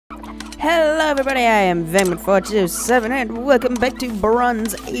Hello everybody, I am Vangman427 and welcome back to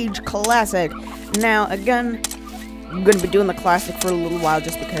Bronze Age Classic. Now again, I'm going to be doing the Classic for a little while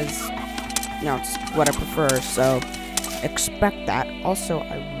just because, you know, it's what I prefer, so expect that. Also,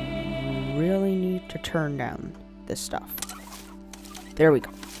 I really need to turn down this stuff. There we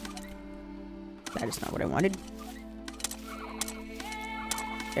go. That is not what I wanted.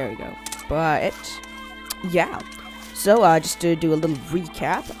 There we go. But, yeah. So, just to do a little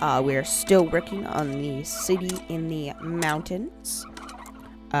recap, we're still working on the city in the mountains,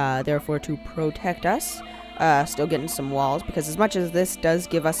 therefore to protect us, still getting some walls, because as much as this does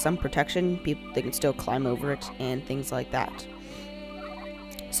give us some protection, they can still climb over it and things like that.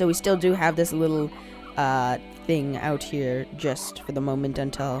 So we still do have this little, thing out here just for the moment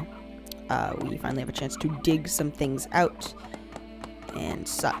until, we finally have a chance to dig some things out and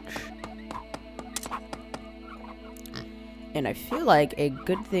such. And I feel like a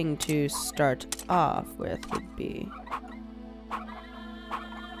good thing to start off with would be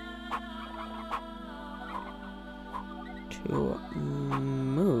to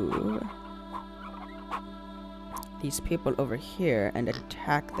move these people over here and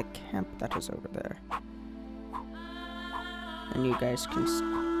attack the camp that is over there. And you guys can...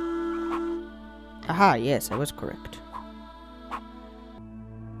 Aha, yes, I was correct.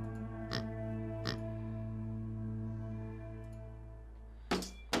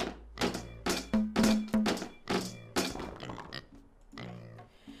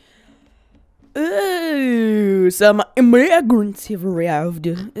 Ooh, some immigrants have arrived.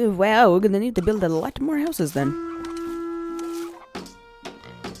 Wow, we're gonna need to build a lot more houses then.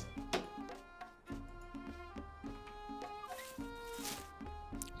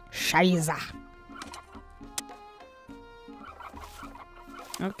 Scheiße.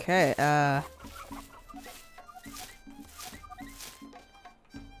 Okay,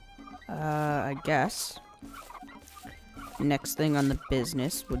 I guess next thing on the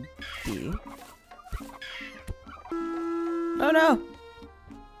business would be... Oh no!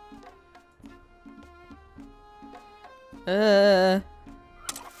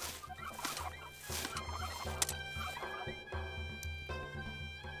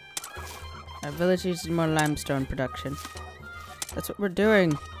 Our village needs more limestone production. That's what we're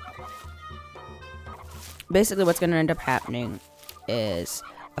doing. Basically what's gonna end up happening is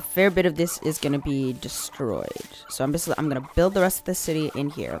a fair bit of this is gonna be destroyed. So I'm gonna build the rest of the city in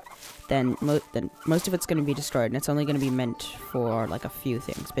here. Then most of it's gonna be destroyed, and it's only gonna be meant for like a few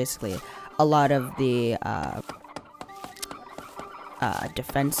things. Basically, a lot of the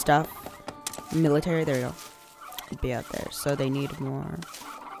defense stuff, military. There you go. Be out there. So they need more.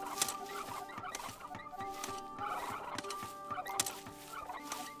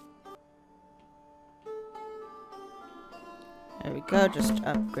 There we go, just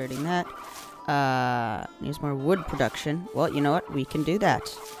upgrading that. Needs more wood production. Well, you know what? We can do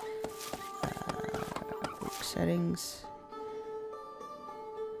that. Work settings.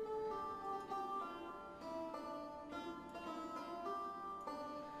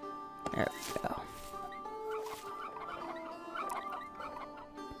 There we go.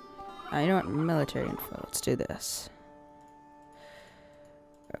 You know what? Military info. Let's do this.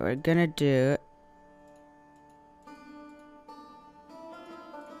 What we're gonna do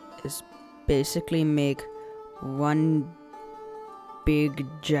is basically make one big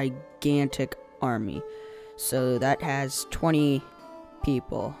gigantic army. So that has 20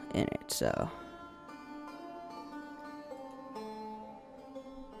 people in it, so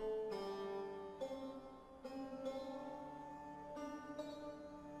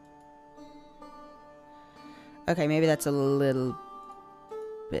okay, maybe that's a little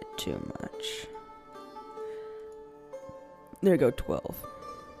bit too much. There we go, 12.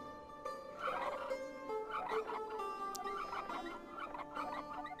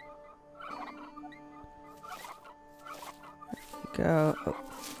 Go. Oh.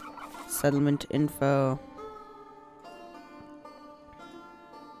 Settlement info.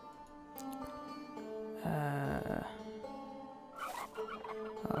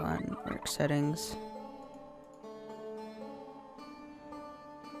 Hold on. Work settings.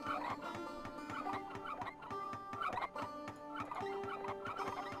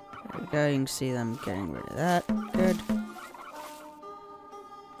 There we go. You can see them getting rid of that. Good.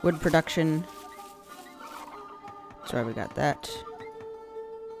 Wood production. Sorry, we got that.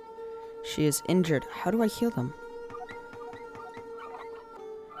 She is injured. How do I heal them?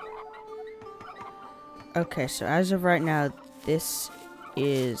 Okay, so as of right now, this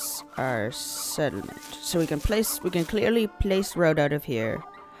is our settlement. So we can clearly place road out of here.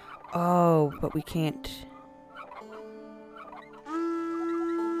 Oh, but we can't.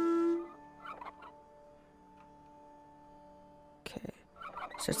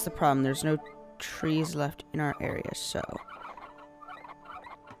 So that's the problem. There's no trees left in our area, so.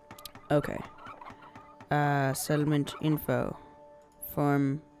 Okay. Settlement info.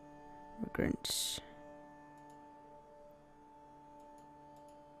 Farm migrants.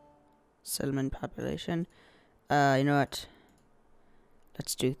 Settlement population. You know what?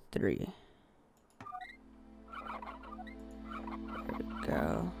 Let's do 3. There we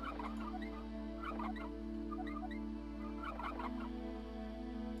go.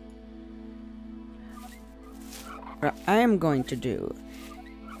 What I am going to do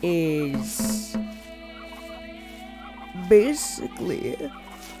is basically,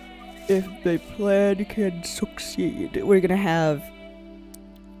 if the plan can succeed, we're gonna have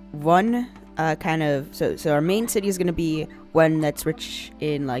one so our main city is gonna be one that's rich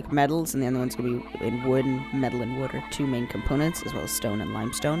in like metals, and the other one's gonna be in wood. Metal and wood are 2 main components, as well as stone and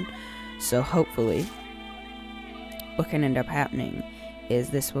limestone. So hopefully what can end up happening is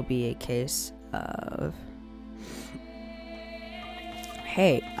this will be a case of,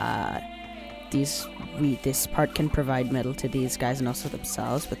 hey, this part can provide metal to these guys and also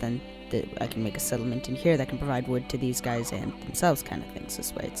themselves, but then I can make a settlement in here that can provide wood to these guys and themselves, kind of things.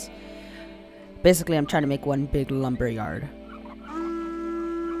 This way, it's basically I'm trying to make one big lumber yard.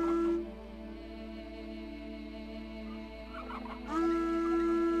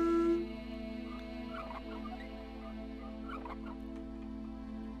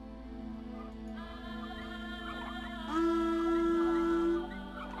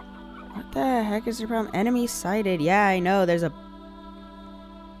 What the heck is your problem? Enemy sighted. Yeah, I know. There's a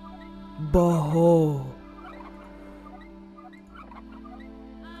boho.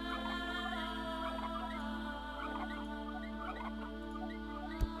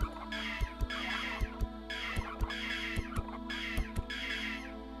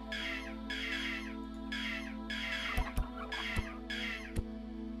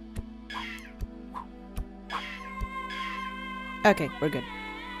 Okay, we're good.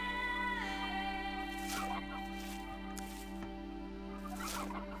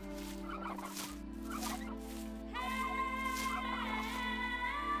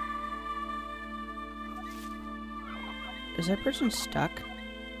 Is that person stuck?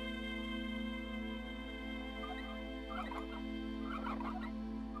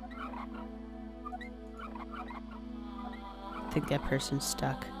 I think that person's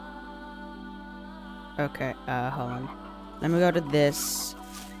stuck. Okay, hold on. Let me go to this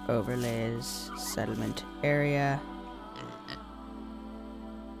overlays settlement area.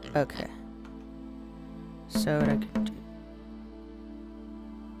 Okay. So what I could do.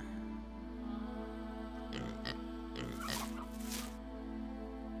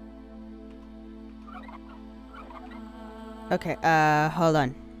 Okay, hold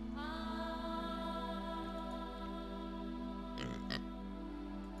on.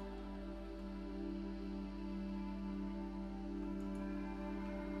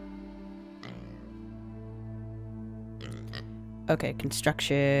 Okay,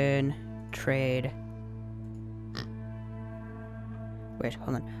 construction, trade. Wait,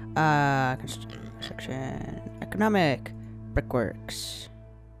 hold on. Construction, economic, brickworks.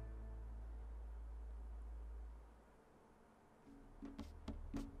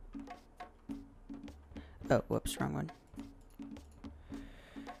 Oh, whoops, wrong one.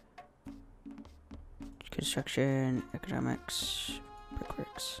 Construction, economics,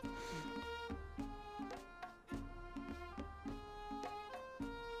 brickworks.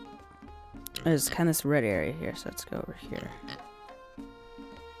 There's kind of this red area here, so let's go over here.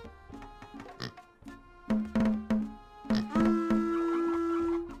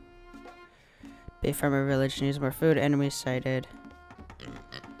 Bay farmer village needs more food. Enemy sighted.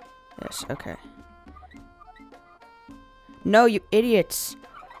 Yes, okay. No, you idiots!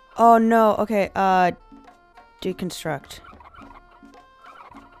 Oh no, okay, deconstruct.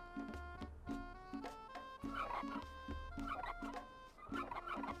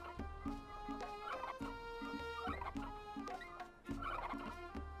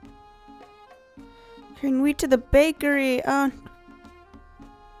 Bring wheat to the bakery.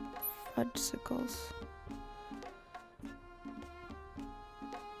 Fudgesicles.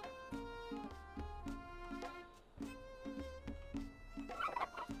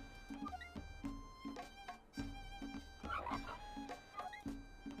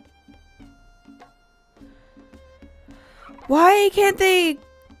 Why can't they?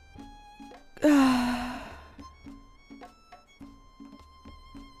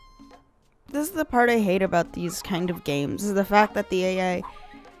 This is the part I hate about these kind of games, is the fact that the AI...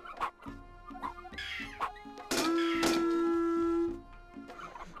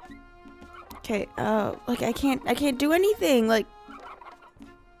 Okay, like I can't do anything, like...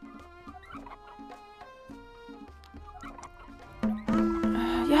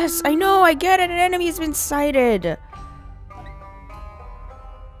 Yes, I know, I get it. An enemy has been sighted.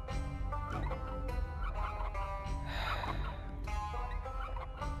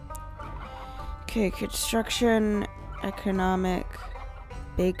 Okay, construction, economic,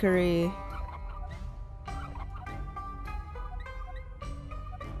 bakery.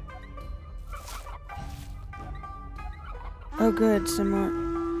 Oh good, some more.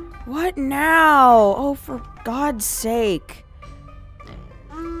 What now? Oh, for God's sake.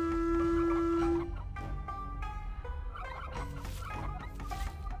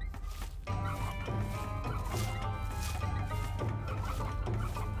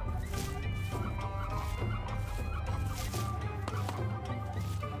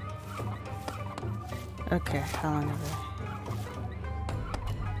 Okay, how long have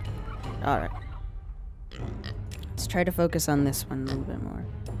I... Alright. Let's try to focus on this one a little bit more.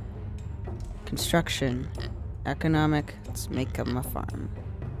 Construction. Economic. Let's make them a farm.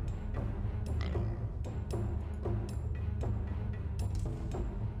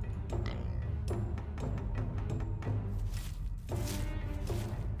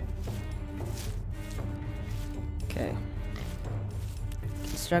 Okay.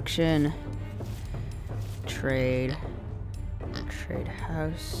 Construction. Trade. Trade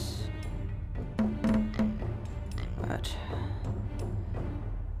house. What?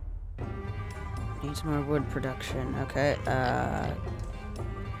 Needs more wood production. Okay.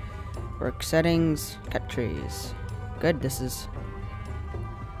 Work settings. Cut trees. Good. This is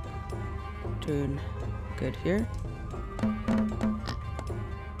doing good here.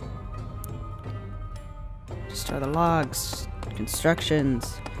 Store the logs.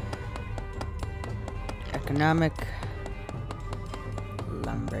 Constructions. Economic.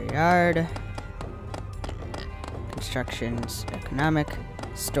 Lumberyard. Constructions. Economic.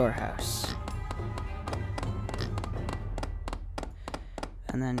 Storehouse.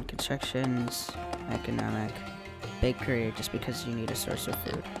 And then constructions. Economic. Bakery, just because you need a source of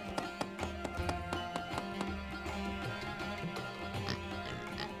food.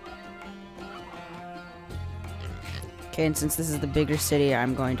 Okay, and since this is the bigger city,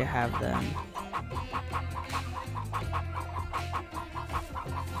 I'm going to have them...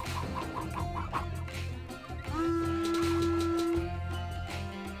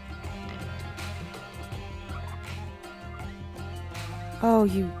 Oh,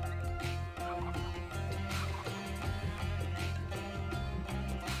 you...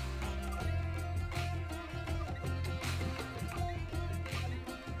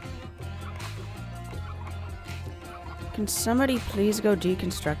 Can somebody please go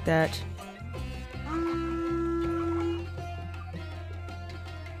deconstruct that?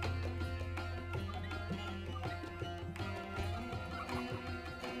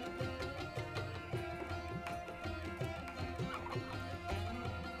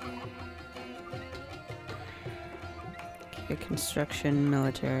 Okay, construction,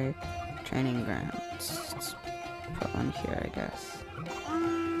 military, training grounds. Let's put one here, I guess.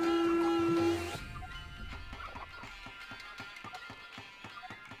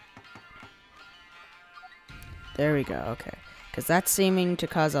 There we go, okay. Because that's seeming to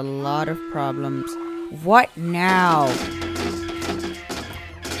cause a lot of problems. What now?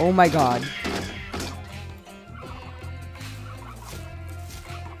 Oh my god.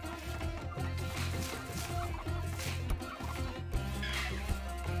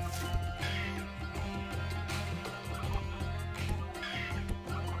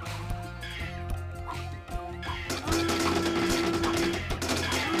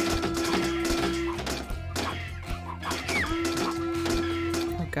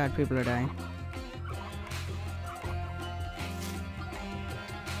 God, people are dying.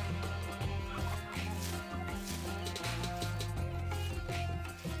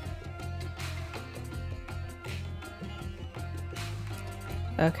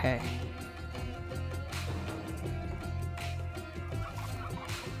 Okay.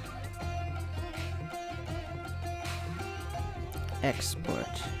 Export.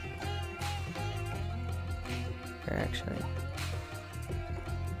 Or actually...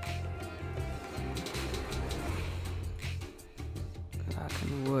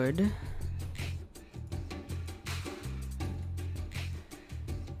 wood.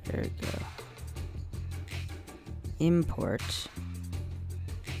 There we go. Import.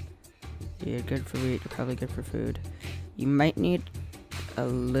 You're good for wheat, you're probably good for food. You might need a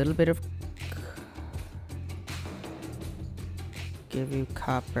little bit of... Give you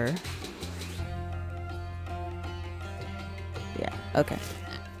copper. Yeah, okay.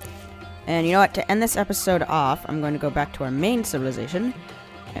 And you know what, to end this episode off, I'm going to go back to our main civilization.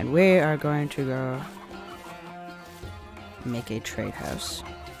 And we are going to go make a trade house.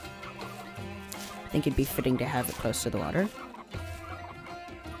 think it'd be fitting to have it close to the water.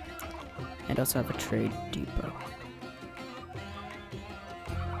 And also have a trade depot.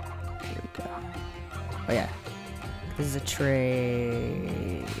 Here we go. Oh yeah. This is a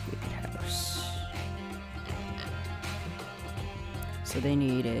trade house. So they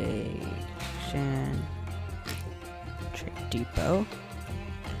need a trade depot.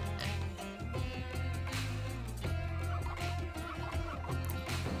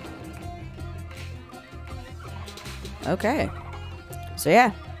 Okay. So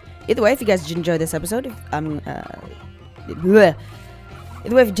yeah. Either way, if you guys did enjoy this episode, either way,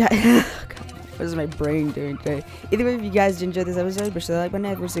 if you what is my brain doing today? Either way, if you guys did enjoy this episode, push the like button.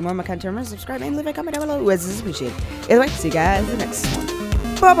 If you want to see more of my content, remember to subscribe and leave a comment down below. As is appreciated. Either way, see you guys in the next one.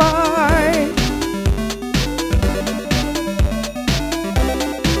 Bye bye.